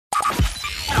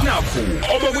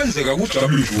nakho obekwenzeka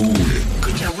kuJabul'Ujule.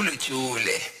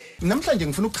 Jabul'Ujule. Namhlanje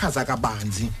ngifuna ukuchaza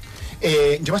kabanzi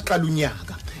njengoba siqala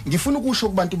unyaka ngifuna ukusho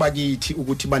kubantu bakithi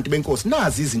ukuthi bantu benkosi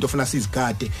nazi izinto ofuna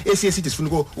sizigade esiye sithi sifuna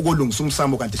ukolungisa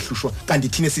umsamo kanti sihlushwa kanti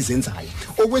thina sizenzayo.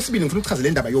 Okwesibili ngifuna ukuchaza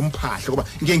le ndaba yomphahlo ngoba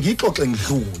ngeke ngixoxe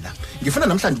ngidlula. Ngifuna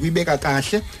namhlanje kuyibeka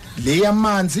kahle le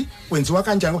yamanzi kwenziwa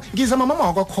kanjani. Ngizama mama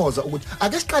wakakhoza ukuthi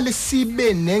ake siqale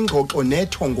sibe nengxoxo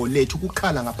nethongo lethu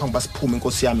ukukhala ngaphambi basiphume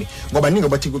inkosi yami ngoba ninge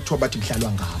bathi kuthiwa bathi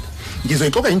mhlalwa ngabo.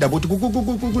 Ngizoyixoxa indaba ukuthi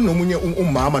kunomunye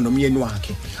umama nomyeni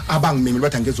wakhe abangimemeli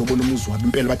bathi angezobona umuzi wabo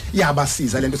impela bathi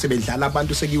yabasiza lento sebedlala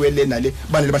abantu sekiwele nale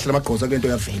banele bahlala amagqoza kulento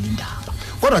yavela indaba.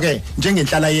 Kodwa ke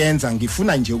njengenhlala yenza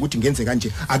ngifuna nje ukuthi ngenze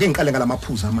kanje ake ngiqale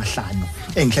ngalamaphuzu amahlanu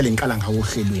engihlale ngiqala ngawo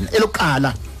ohlelweni.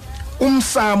 Elokuqala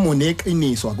umsamo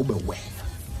neqiniso akube wena.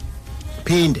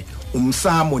 Phinde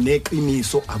umsamo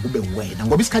neqiniso akube wena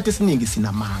ngoba isikhathi esiningi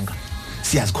sinamanga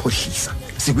siyazikhohlisa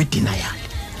sikwidenial.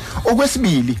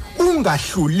 Okwesibili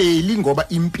ungahluleli ngoba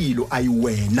impilo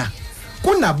ayiwena.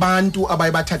 Kunabantu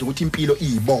abayibathatha ukuthi impilo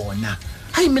iyibona.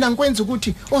 Hayi mina ngikwenza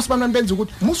ukuthi osibanani benza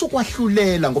ukuthi musu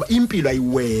kwahlulela ngoba impilo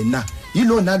ayiwena.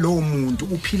 Yilo nalowo muntu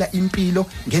uphila impilo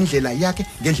ngendlela yakhe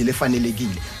ngendlela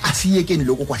efanelekile. Asiyekeni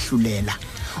lokho kwahlulela.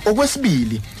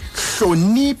 Okwesibili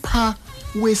hlonipha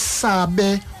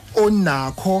wesabe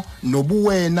onakho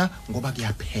nobuwena ngoba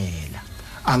kuyaphela.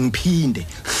 Angiphinde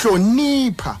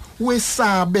hlonipha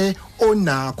wesabe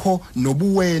onakho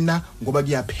nobuwena ngoba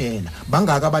kuyaphela.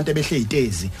 Bangaka abantu abehle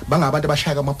izitezi, bangabantu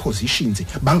abashaya ama positions,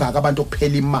 bangaka abantu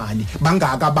okuphela imali,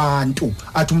 bangaka abantu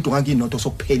athi umuntu ngakinotho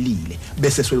sokuphelile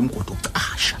bese swele umgodo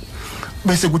ucasha.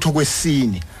 Bese kuthi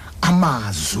okwesine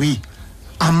amazwi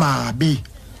amabi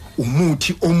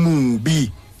umuthi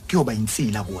omubi kuyoba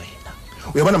insila kuwena.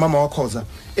 Uyabona mama wakhoza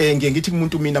ngeke ngithi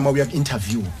kumuntu mina mawuya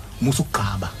ku-interview musu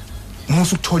ukugaba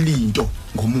musu ukuthola into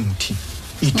ngomuthi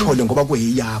ithole ngoba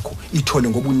kweyakho ithole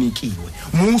ngoba unikiwe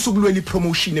musu kulwela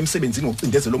ipromotion emsebenzini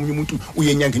ngocindezela omunye umuntu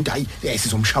uyenyanga into hayi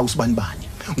sizomshaya usibanibani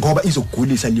ngoba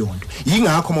izogulisa leyo nto.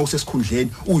 Yingakho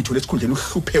mawusesikhundleni uyithola esikhundleni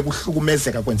uhlupheka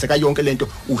uhlukumezeka kwenzeka yonke lento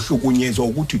uhlukunyezwa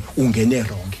ukuthi ungene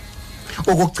wrong.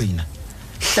 Okugcina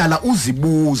hlala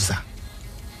uzibuza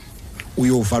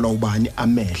uyovalwa ubani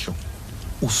amehlo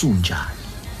usunjani.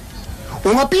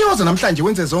 Ungaphiyoza namhlanje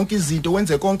wenze zonke izinto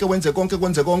wenze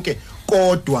konke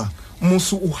kodwa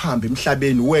musu uhambe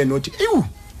emhlabeni wena uthi ewu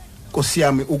Nkosi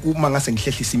yami uma ngase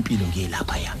ngihlehlisa impilo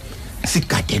ngiyelapha yami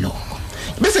sigade lokho.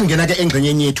 Bese ngena ke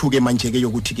engxenyeni yethu ke manje ke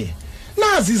yokuthi ke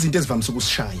nazi izinto ezivamise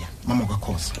ukusishaya mama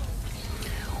kwakhoza.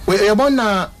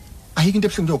 Uyabona ayikho into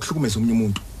ebuhlungu njengokuhlukumeza umunye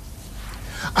umuntu.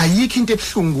 Ayikho into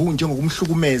ebuhlungu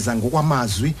njengokumhlukumeza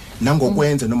ngokwamazwi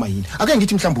nangokwenza noma yini. Ake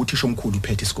ngithi mhlawumbe uthisha omkhulu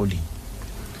uphethe esikoleni.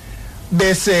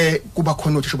 Bese kuba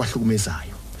khona uthisha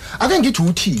bahlukumezayo. Ake ngithi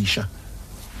uthisha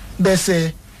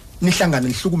bese nihlangana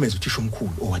nihlukumeza uthisha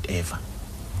omkhulu or whatever.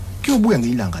 Kuyobuya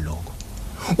ngilanga lokho.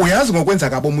 Uyazi ngokwenza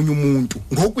kabo omunye umuntu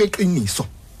ngokweqiniso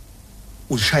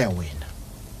uzishaya wena.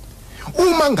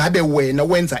 Uma ngabe wena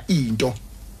wenza into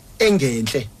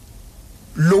engenhle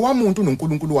lo wamuntu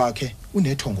unoNkulunkulu wakhe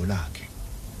unethongo lakhe.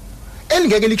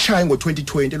 Elingeke likushaya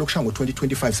ngo2020 lokushaya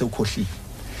ngo2025 sewukhohlile.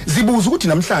 Zibuza ukuthi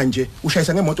namhlanje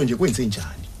ushayisa ngemoto nje kwenze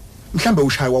njani. Mhlambe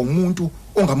ushaywa umuntu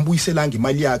ongambuyiselanga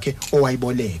imali yakhe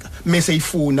owayiboleka mase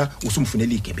ifuna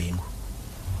usumfunela igebengu.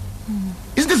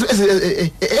 Izinto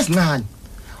ezincane.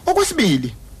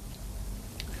 Okwesibili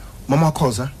mama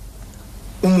wakhoza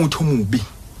umuthi omubi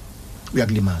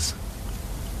uyakulimaza.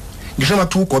 Ngisho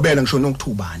mathi ugobela ngisho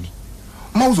nokuthubani.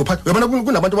 Mawuzophatha uyabona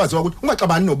kunabantu baziwa ukuthi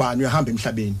ungaxabani nobani uyahamba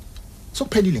emhlabeni.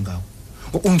 Sokuphelile ngawo.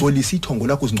 Ungcolisa ithongo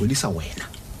lakho uzingcolisa wena.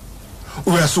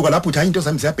 Uyasuka lapho uthi hayi into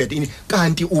zami ziyabheda ini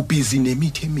kanti ubhizi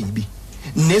nemithi emibi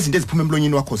nezinto eziphuma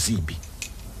emlonyeni wakho zimbi.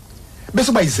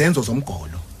 Bese uba izenzo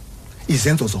zomgolo,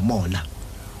 izenzo zomona,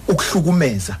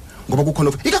 ukuhlukumeza ngoba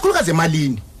kukhona ikakhulukazi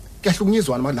emalini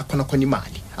kuyahlukunyezwana la khona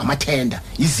imali, amathenda,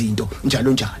 izinto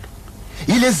njalo.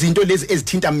 Yile zinto lezi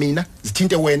ezithinta mina,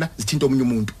 zithinte wena, zithinta omunye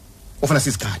umuntu ofuna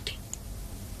sizigade.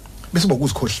 Bese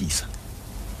ubokuzikhohlisa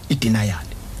idenial.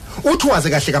 Uthi waze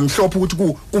kahle kamhlophe ukuthi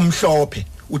kumhlophe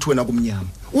uthi wena kumnyama.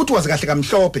 Uthi waze kahle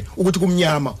kamhlophe ukuthi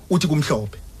kumnyama uthi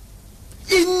kumhlophe.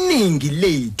 Iningi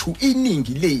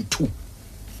lethu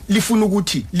lifuna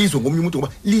ukuthi lizwe ngomunye umuntu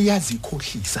ngoba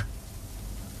liyazikhohlisa.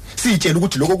 Sitshela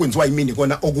ukuthi lokho kwenziwa yimini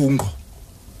kona okungqo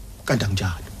kanti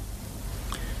anginjalo.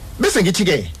 Bese ngithi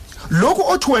ke lokho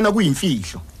othi wena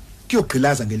kuyimfihlo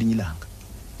kuyogqilaza ngelinye ilanga.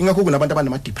 Ingakho kunabantu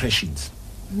abanama depressions.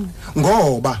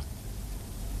 Ngoba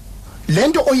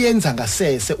lento oyenza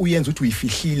ngasese uyenza ukuthi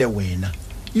uyifihlile wena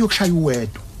iyokushaya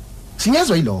uwedwa.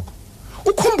 Sinyezwa yilokho.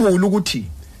 Ukhumbule ukuthi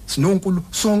sinonkulu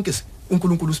sonke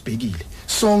uNkulunkulu usibhekile.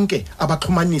 sonke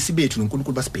abaxhumanisi bethu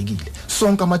noNkulunkulu basibhekile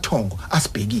sonke amathongo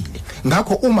asibhekile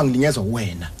ngakho uma ngilinyazwa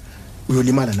wena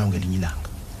uyolimala nawe ngelinye ilanga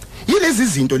yilezi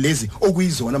zinto lezi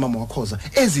okuyizona mama wakhoza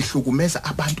ezihlukumeza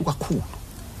abantu kakhulu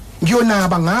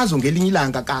ngiyonaba ngazo ngelinye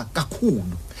ilanga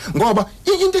kakhulu ngoba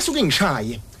into esuke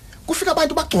ngishaye kufika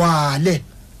abantu bagcwale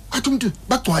athi umuntu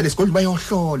bagcwale esigodini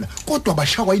bayohlola kodwa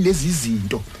bashakwa yilezi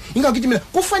izinto ingakithi mina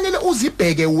kufanele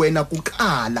uzibheke wena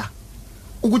kuqala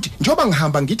ukuthi njoba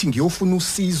ngihamba ngithi ngiyofuna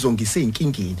usizo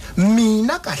ngiseyinkingeni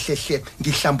mina kahlehle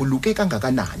ngihlambuluke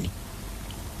kangakanani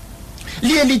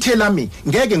liye lithe lami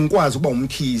ngeke ngikwazi ukuba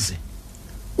umkhize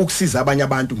ukusiza abanye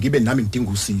abantu ngibe nami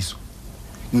ngidinga usizo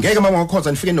ngeke mama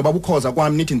wakhoza nifike nobaba ukhoza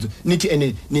kwami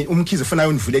nithi umkhize ufuna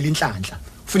yonivulela inhlanhla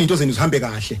ufuna into zenu zihambe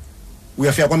kahle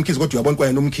uyafika kwaMkhize kodwa uyabona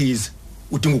kwayena umkhize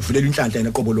udinga ukuvulela inhlanhla yena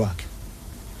eqobo lwakhe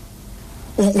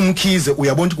umkhize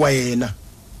uyabona kwayena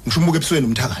ngisho umuke ebusweni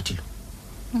umthakathi lo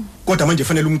kodwa manje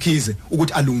kufanele umkhize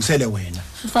ukuthi alungisele wena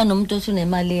ufana nomuntu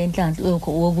osunemali yenhlanhla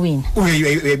wokuwina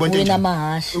uyayibona wena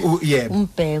amahashi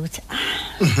umbheke uthi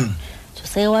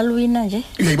sewalwina nje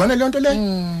uyayibona le nto le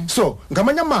so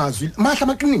ngamanye amazwi mahla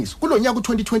amaqiniso kulonyaka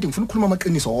u2020 ngifuna ukukhuluma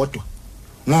amaqiniso odwa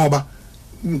ngoba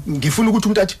ngifuna ukuthi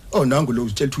umuntu athi oh nangu lo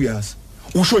utshela 2 years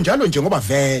usho njalo nje ngoba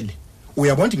vele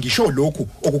uyabona ukuthi ngisho lokhu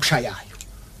okukushayayo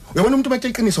uyabona umuntu bathe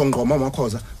iqiniso ngqoma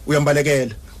makhoza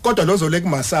uyambalekela kodwa lozo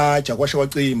lekumasaja kwashe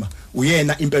wacima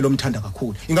uyena impela omthanda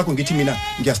kakhulu ingakho ngithi mina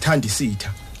ngiyasithanda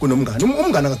isitha kunomngane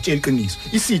umngane akutshela iqiniso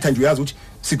isitha nje uyazi ukuthi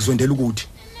sikuzondela ukuthi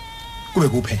kube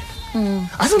kuphela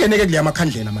asingeneke kuleya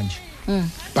makhandlela manje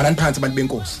balani phansi abantu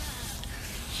benkosi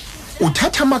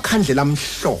uthatha amakhandlela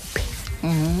amhlophe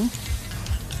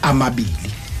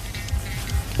amabili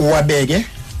uwabeke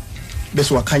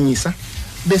bese wakhanyisa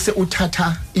bese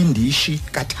uthatha indishi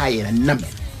kathayela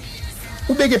namela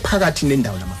ubeke phakathi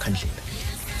nendawo lamakhandlela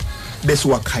bese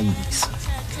wakhanyisa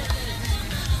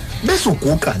bese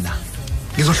uguqa la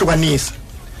ngizohlukanisa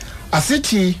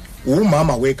asithi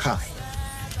umama wekhaya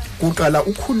kuqala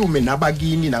ukhulume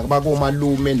nabakini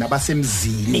nabakomalume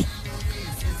nabasemzini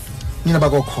nina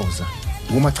bakokhoza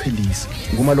ngumachilisi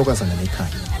ngumalokazana lekhaya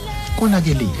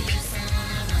konake lephi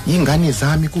ingane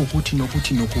zami kuukuthi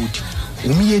nokuthi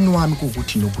umyeni wami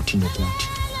kuukuthi nokuthi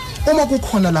uma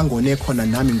kukhona la ngone khona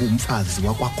nami ngumfazi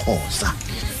wakwakhoza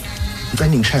ngicela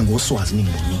ngishaye ngoswazi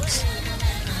ningibonise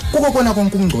kuko kona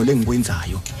konke umngcole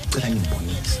engikwenzayo cela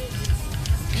ningibonise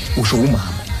usho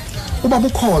umama ubaba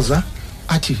ukhoza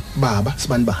athi baba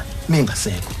sibanibani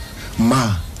mengasekho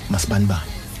ma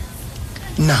masibanibani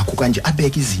nakho kanje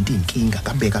abeka izinto inkinga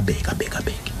kabeka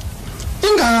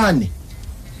ingane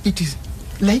ithi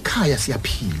la ekhaya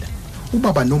siyaphila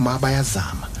ubaba noma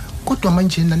bayazama kodwa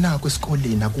manje nakho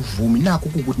esikoleni akuvumi nakho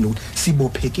ukuthi nokuthi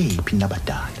sibopheke phi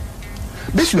nabadala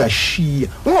bese uyashiya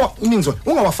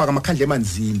ungawafaka amakhandla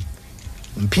emanzini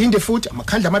mphinde futhi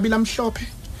amakhandla amabili amhlophe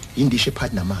indishe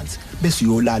ephakathi namanzi bese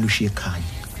uyolala ushiye ekhaya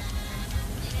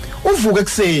uvuke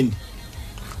ekseni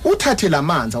uthathe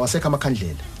lamanzi awasekho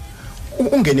amakhandlela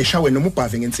ungene eshaweni noma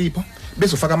ubhave ngensipho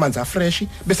bese ufaka amanzi afresh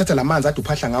bese thatha lamanzi ade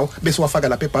uphahla ngawo bese wafaka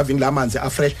lapha ebhavini lamanzi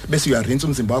afresh bese uyarinsa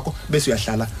umzimba wakho bese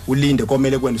uyahlala ulinde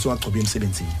komele kwena usungagcobi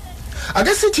emsebenzini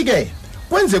ake sithi ke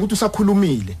kwenze ukuthi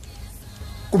usakhulumile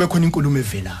kube khona inkulumo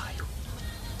evelayo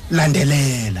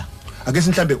landelela ake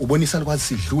mhlambe ubonisa likwazi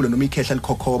sidlula noma ikhehla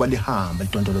likhokhoba lihamba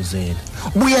lidondolozela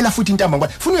ubuyela futhi intamba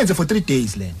ngoba ufuna uyenze for 3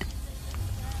 days lento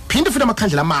phinde futhi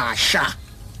amakhandlela amasha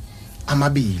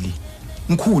amabili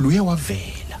mkhulu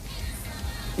uyewavela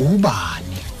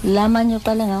ubani lamanye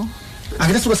uqale ngawo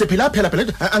angeke suka sephela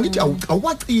angithi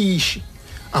awuwacishi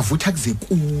avutha kuze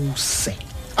kuse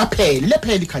aphele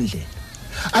ikhandlela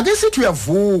ake sithi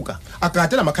uyavuka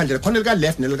agadela amakhandlela khona elika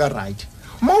left nelika right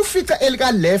mawufica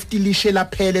elika left lishe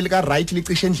laphele elika right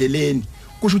licishe endleleni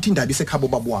kusho ukuthi indaba isekhabo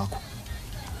babo wakho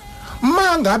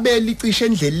mangabe licishe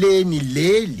endleleni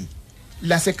leli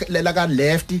la ka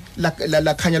left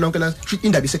la khanya lonke la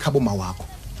indaba isekhabo ma wakho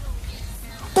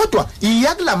kodwa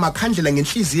iyakula makhandlela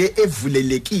ngenhliziyo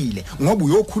evulelekile ngoba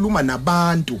uyokhuluma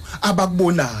nabantu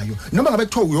abakubonayo noma ngabe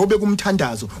kuthiwa uyobeka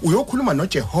umthandazo uyokhuluma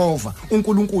noJehova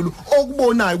uNkulunkulu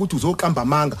okubonayo ukuthi uzoqamba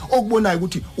amanga okubonayo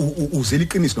ukuthi uzela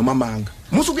iqiniso noma amanga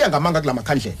musu kuya ngamanga kula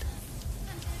makhandlela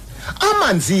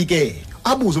amanzi ke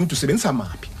abuza umuntu usebenzisa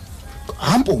maphi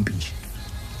hampompi nje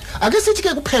ake sithi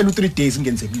ke kuphela u3 days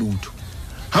ngenzeke lutho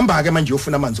hamba ke manje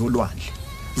uyofuna amanzi olwandle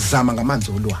zama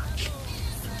ngamanzi olwandle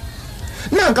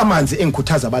nanka amanzi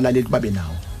engikhuthaza abalaleli babe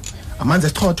nawo amanzi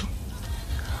esichotho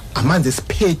amanzi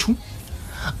esiphethu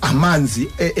amanzi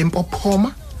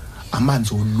empophoma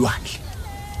amanzi olwandle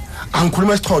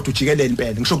angikhuluma esichotho ujikelele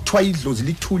impela ngisho kuthiwa idlozi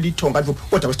lithula ithonga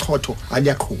kodwa wesichotho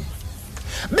aliyaqhuma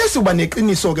bese uba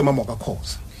neqiniso ke mama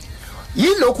wakakhoza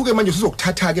yilokhu ke manje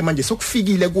sizokuthatha ke manje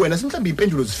sokufikile kuwena mhlawumbe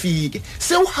impendulo zifike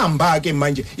sewuhamba ke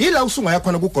manje yila usunga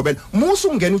yakhona kugobela musu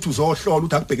ungena uthi uzohlola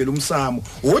uthi akubhekela umsamo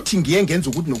othi ngiye ngenza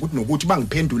ukuthi nokuthi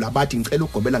bangiphendula abathi ngicela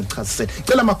ukugobela ngichazisele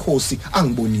cela amakhosi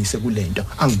angibonise kulento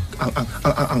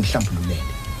angihlambululele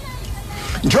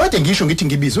njengoba ngisho ngithi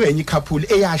ngibizwe enye couple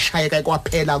eyashayeka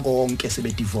kwaphela konke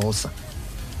sebedivorce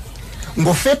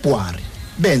ngoFebruary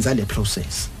benza le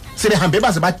process sebehambe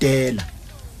baze badela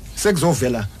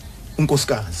sekuzovela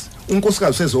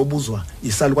unkosikazi sezobuzwa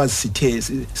isalukwazi sithe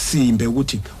simbe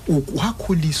ukuthi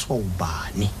wakhuliswa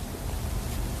ubani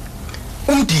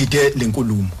umdide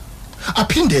lenkulumo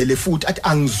aphindele futhi athi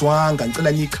angizwanga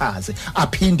ngicela nichaze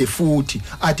aphinde futhi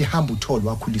athi hamba uthole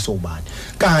wakhuliswa ubani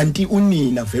kanti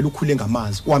unina vele ukhule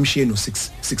ngamazi wamshiye no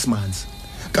 6 months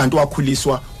kanti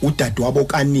wakhuliswa udadewabo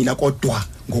kanina kodwa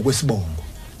ngokwesibongo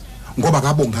ngoba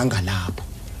kabonganga lapho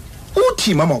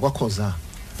uthi mama wakhoza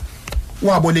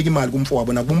waboleka imali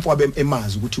kumfowabo nakumfowabo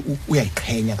emazi ukuthi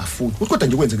uyayiqhenya kafuthi uthi kodwa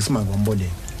nje kwenzeka isimanga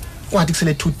wamboleka kwathi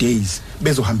kusele 2 days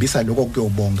bezohambisa lokho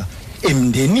kuyobonga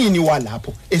emndenini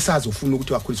walapho esazofuna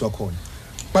ukuthi wakhuliswa khona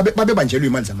babe banjelwe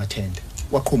imali zamathenda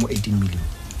waqhoma 18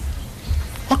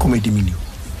 million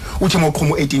uthi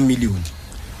ngoqhoma 18 million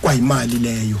kwayimali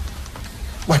leyo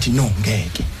wathi no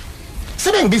ngeke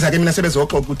sebengibiza ke mina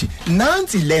sebezoxoxa ukuthi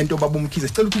nansi lento baba Mkhize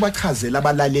sicela ukuthi ubachazele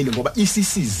abalaleli ngoba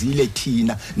isisizile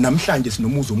thina namhlanje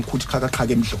sinomuzo omkhulu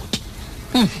qhaqaqhaqa emhloti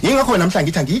yingakho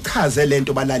namhlanje ngithi angiyichaze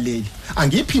lento balaleli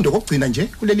angiyiphinde kokugcina nje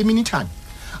kuleli minithana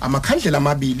amakhandlela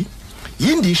amabili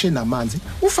yindishe namanzi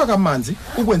ufaka amanzi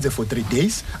ukwenze for 3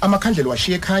 days amakhandlela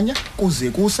washiye ekhanya kuze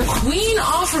kuse Queen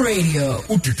of Radio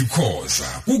uDudu Khoza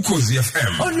uKhozi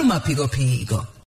FM olumaphiko phiko